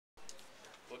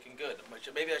good.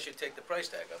 Maybe I should take the price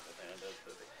tag off the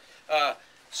thing.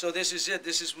 So this is it.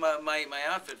 This is my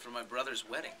outfit for my brother's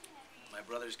wedding. My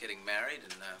brother's getting married,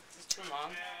 and Is this too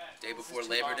long? day before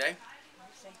Labor Day.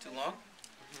 Too long?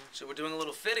 So we're doing a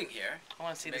little fitting here. I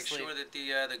want to see Make sure that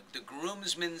the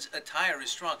groomsman's attire is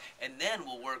strong, and then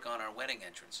we'll work on our wedding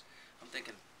entrance. I'm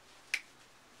thinking,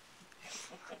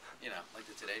 you know, like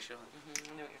the Today Show. I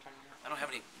know what you're talking about. I don't have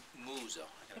any moves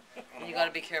though. You got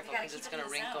to be careful because it's going to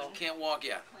wrinkle. Can't walk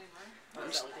yet. Oh,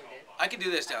 is that what they did? I can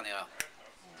do this down the aisle.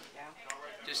 Yeah.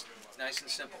 Just nice and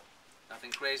simple.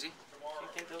 Nothing crazy. You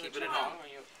think those Keep are it too at home. long, or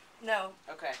you... No,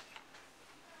 Okay.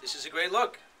 This is a great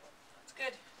look. it's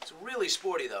good. It's really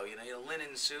sporty though, you know, a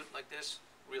linen suit like this.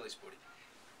 Really sporty.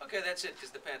 Okay, that's it,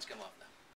 because the pants come off now.